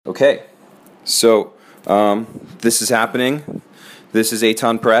Okay, so this is happening. This is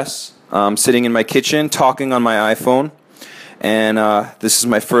Eitan Press. I'm sitting in my kitchen talking on my iPhone, and this is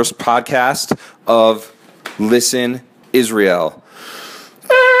my first podcast of Listen Israel.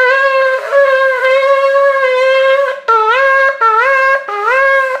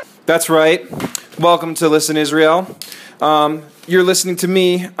 That's right. Welcome to Listen Israel. You're listening to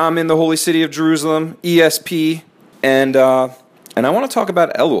me. I'm in the holy city of Jerusalem, ESP, and I want to talk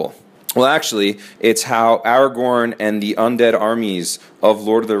about Elul. Well, actually, it's how Aragorn and the Undead armies of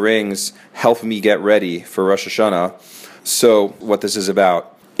Lord of the Rings help me get ready for Rosh Hashana. So, what this is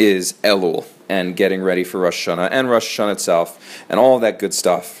about is Elul and getting ready for Rosh Hashana and Rosh Hashana itself and all that good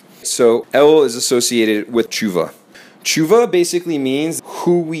stuff. So, Elul is associated with tshuva. Tshuva basically means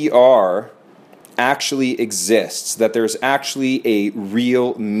who we are actually exists, that there's actually a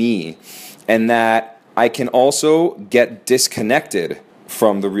real me, and that I can also get disconnected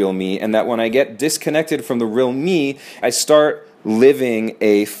from the real me, and that when I get disconnected from the real me, I start living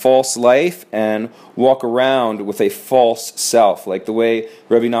a false life and walk around with a false self. Like the way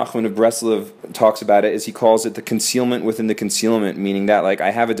Rabbi Nachman of Breslov talks about it is he calls it the concealment within the concealment, meaning that like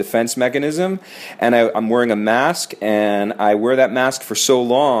I have a defense mechanism and I'm wearing a mask, and I wear that mask for so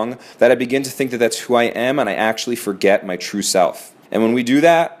long that I begin to think that that's who I am, and I actually forget my true self. And when we do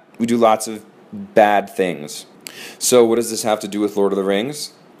that, we do lots of bad things. So what does this have to do with Lord of the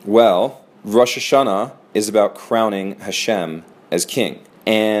Rings? Well, Rosh Hashana is about crowning Hashem as king.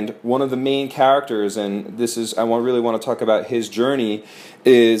 And one of the main characters, and this is, I really want to talk about his journey,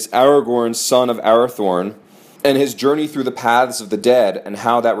 is Aragorn, son of Arathorn, and his journey through the paths of the dead and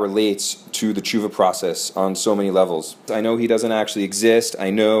how that relates to the tshuva process on so many levels. I know he doesn't actually exist, I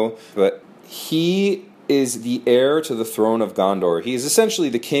know, but he is the heir to the throne of Gondor. He is essentially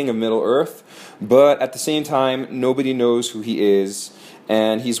the king of Middle-earth, but at the same time, nobody knows who he is,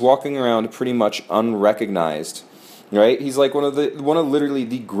 and he's walking around pretty much unrecognized, right? He's like one of literally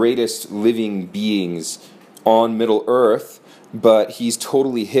the greatest living beings on Middle-earth, but he's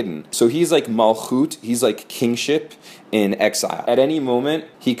totally hidden. So he's like Malchut, he's like kingship in exile. At any moment,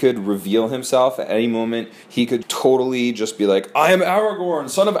 he could reveal himself. At any moment, he could totally just be like, I am Aragorn,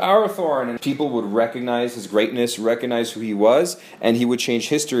 son of Arathorn. And people would recognize his greatness, recognize who he was, and he would change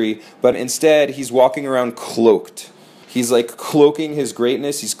history. But instead, he's walking around cloaked. He's like cloaking his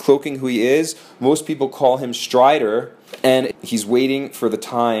greatness. He's cloaking who he is. Most people call him Strider, and he's waiting for the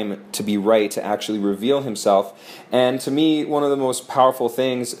time to be right to actually reveal himself. And to me, one of the most powerful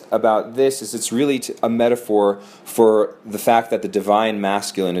things about this is it's really a metaphor for the fact that the divine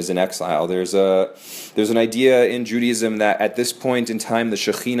masculine is in exile. There's an idea in Judaism that at this point in time, the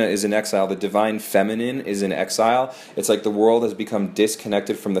Shekhinah is in exile. The divine feminine is in exile. It's like the world has become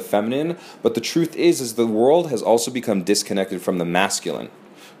disconnected from the feminine. But the truth is the world has also become disconnected from the masculine.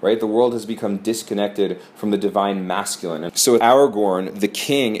 Right? The world has become disconnected from the divine masculine. So Aragorn, the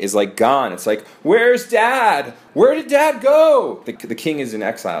king, is like gone. It's like, where's Dad? Where did Dad go? The king is in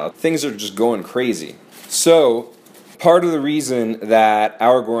exile. Things are just going crazy. So part of the reason that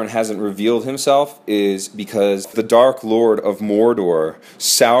Aragorn hasn't revealed himself is because the Dark Lord of Mordor,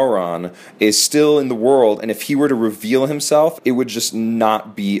 Sauron, is still in the world, and if he were to reveal himself, it would just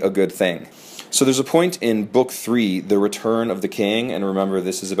not be a good thing. So there's a point in Book 3, The Return of the King, and remember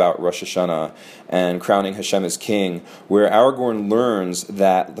this is about Rosh Hashana and crowning Hashem as king, where Aragorn learns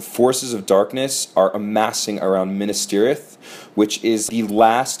that the forces of darkness are amassing around Minas Tirith, which is the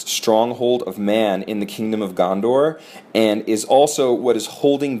last stronghold of man in the kingdom of Gondor, and is also what is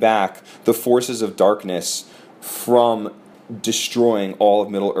holding back the forces of darkness from destroying all of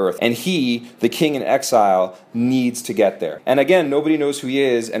Middle-earth. And he, the king in exile, needs to get there. And again, nobody knows who he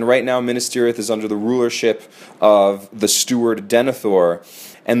is, and right now Minas Tirith is under the rulership of the steward Denethor,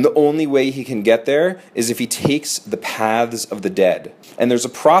 and the only way he can get there is if he takes the paths of the dead. And there's a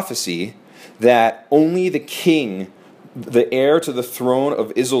prophecy that only the king, the heir to the throne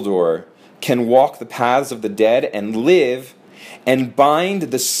of Isildur, can walk the paths of the dead and live and bind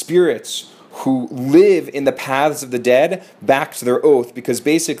the spirits who live in the paths of the dead back to their oath, because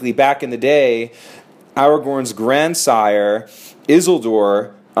basically back in the day, Aragorn's grandsire,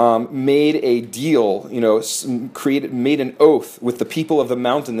 Isildur, made a deal, made an oath with the people of the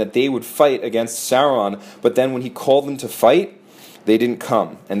mountain that they would fight against Sauron, but then when he called them to fight, they didn't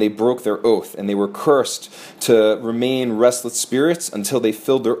come, and they broke their oath, and they were cursed to remain restless spirits until they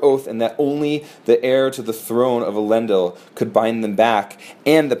filled their oath, and that only the heir to the throne of Elendil could bind them back.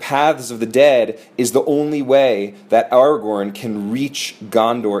 And the paths of the dead is the only way that Aragorn can reach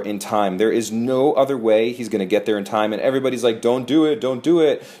Gondor in time. There is no other way he's going to get there in time, and everybody's like, don't do it,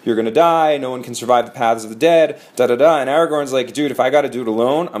 you're going to die, no one can survive the paths of the dead, da-da-da, and Aragorn's like, dude, if I got to do it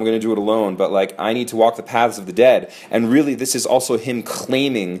alone, I'm going to do it alone, but like, I need to walk the paths of the dead. And really, this is also him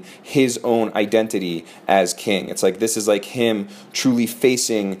claiming his own identity as king. It's like, this is like him truly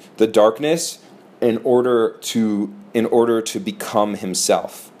facing the darkness in order to become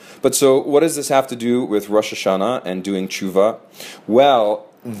himself. But so what does this have to do with Rosh Hashana and doing tshuva? Well,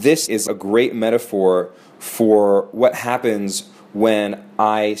 this is a great metaphor for what happens when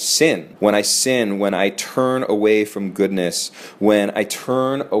I sin. When I turn away from goodness, when I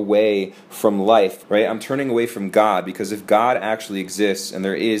turn away from life, right? I'm turning away from God, because if God actually exists, and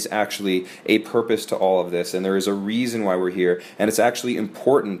there is actually a purpose to all of this, and there is a reason why we're here, and it's actually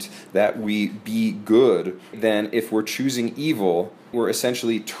important that we be good, then if we're choosing evil, we're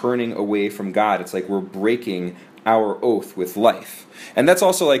essentially turning away from God. It's like we're breaking our oath with life. And that's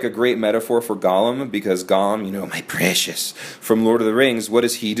also like a great metaphor for Gollum, because Gollum, my precious, from Lord of the Rings, what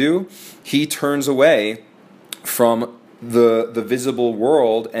does he do? He turns away from the visible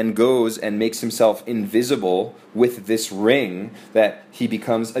world and goes and makes himself invisible with this ring that he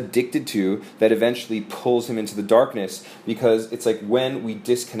becomes addicted to, that eventually pulls him into the darkness, because it's like when we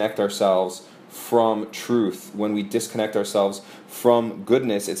disconnect ourselves from truth, when we disconnect ourselves from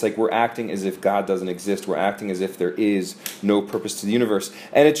goodness, it's like we're acting as if God doesn't exist. We're acting as if there is no purpose to the universe.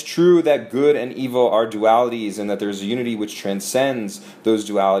 And it's true that good and evil are dualities, and that there's a unity which transcends those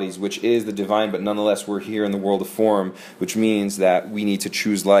dualities, which is the divine, but nonetheless we're here in the world of form, which means that we need to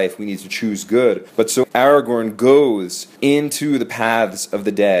choose life, we need to choose good. But so Aragorn goes into the paths of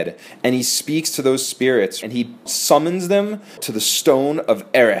the dead, and he speaks to those spirits, and he summons them to the stone of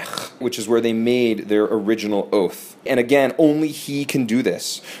Erech, which is where they made their original oath. And again, only he can do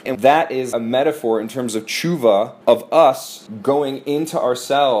this. And that is a metaphor in terms of tshuva, of us going into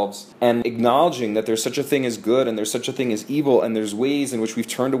ourselves and acknowledging that there's such a thing as good and there's such a thing as evil, and there's ways in which we've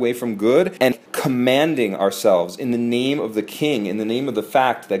turned away from good, and commanding ourselves in the name of the king, in the name of the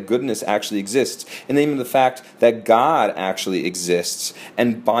fact that goodness actually exists, in the name of the fact that God actually exists,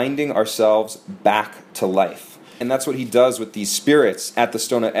 and binding ourselves back to life. And that's what he does with these spirits at the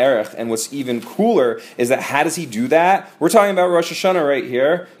Stone of Erech. And what's even cooler is that how does he do that? We're talking about Rosh Hashana right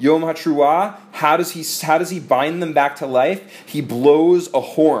here. Yom HaTruah. How does he bind them back to life? He blows a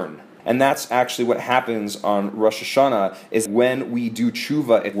horn. And that's actually what happens on Rosh Hashana, is when we do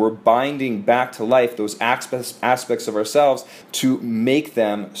tshuva, we're binding back to life those aspects of ourselves to make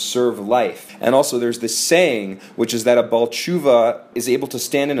them serve life. And also there's this saying, which is that a Baal Tshuva is able to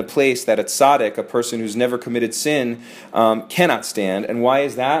stand in a place that a tzaddik, a person who's never committed sin, cannot stand. And why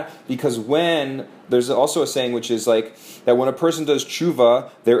is that? Because there's also a saying which is like that when a person does tshuva,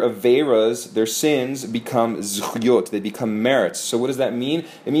 their averas, their sins, become zchuyot, they become merits. So what does that mean?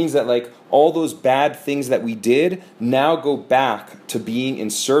 It means that like all those bad things that we did now go back to being in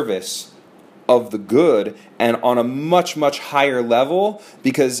service of the good, and on a much, much higher level,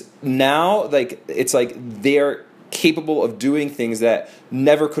 because now like it's like they're capable of doing things that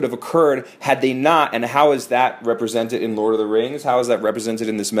never could have occurred had they not. And how is that represented in Lord of the Rings? How is that represented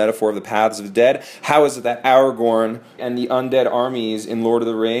in this metaphor of the paths of the dead? How is it that Aragorn and the undead armies in Lord of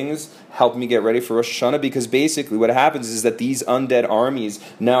the Rings help me get ready for Rosh Hashana? Because basically what happens is that these undead armies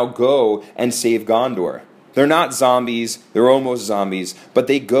now go and save Gondor. They're not zombies, they're almost zombies, but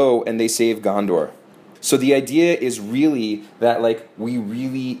they go and they save Gondor. So the idea is really that like we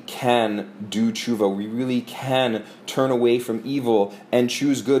really can do tshuva, we really can turn away from evil and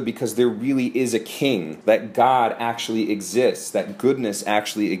choose good, because there really is a king, that God actually exists, that goodness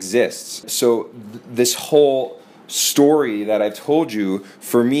actually exists. So this whole story that I've told you,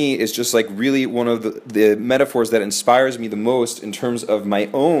 for me, is just like really one of the metaphors that inspires me the most in terms of my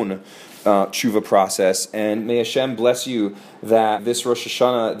own tshuva process. And may Hashem bless you that this Rosh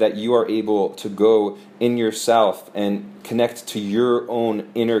Hashanah, that you are able to go in yourself and connect to your own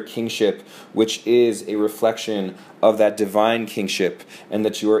inner kingship, which is a reflection of that divine kingship, and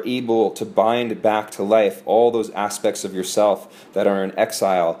that you are able to bind back to life all those aspects of yourself that are in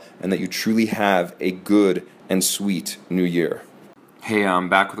exile, and that you truly have a good and sweet new year. Hey, I'm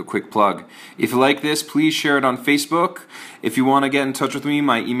back with a quick plug. If you like this, please share it on Facebook. If you want to get in touch with me,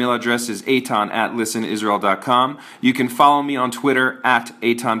 my email address is aton@listenisrael.com. You can follow me on Twitter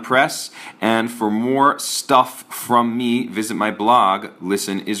 @AtonPress. And for more stuff from me, visit my blog,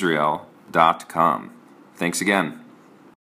 listenisrael.com. Thanks again.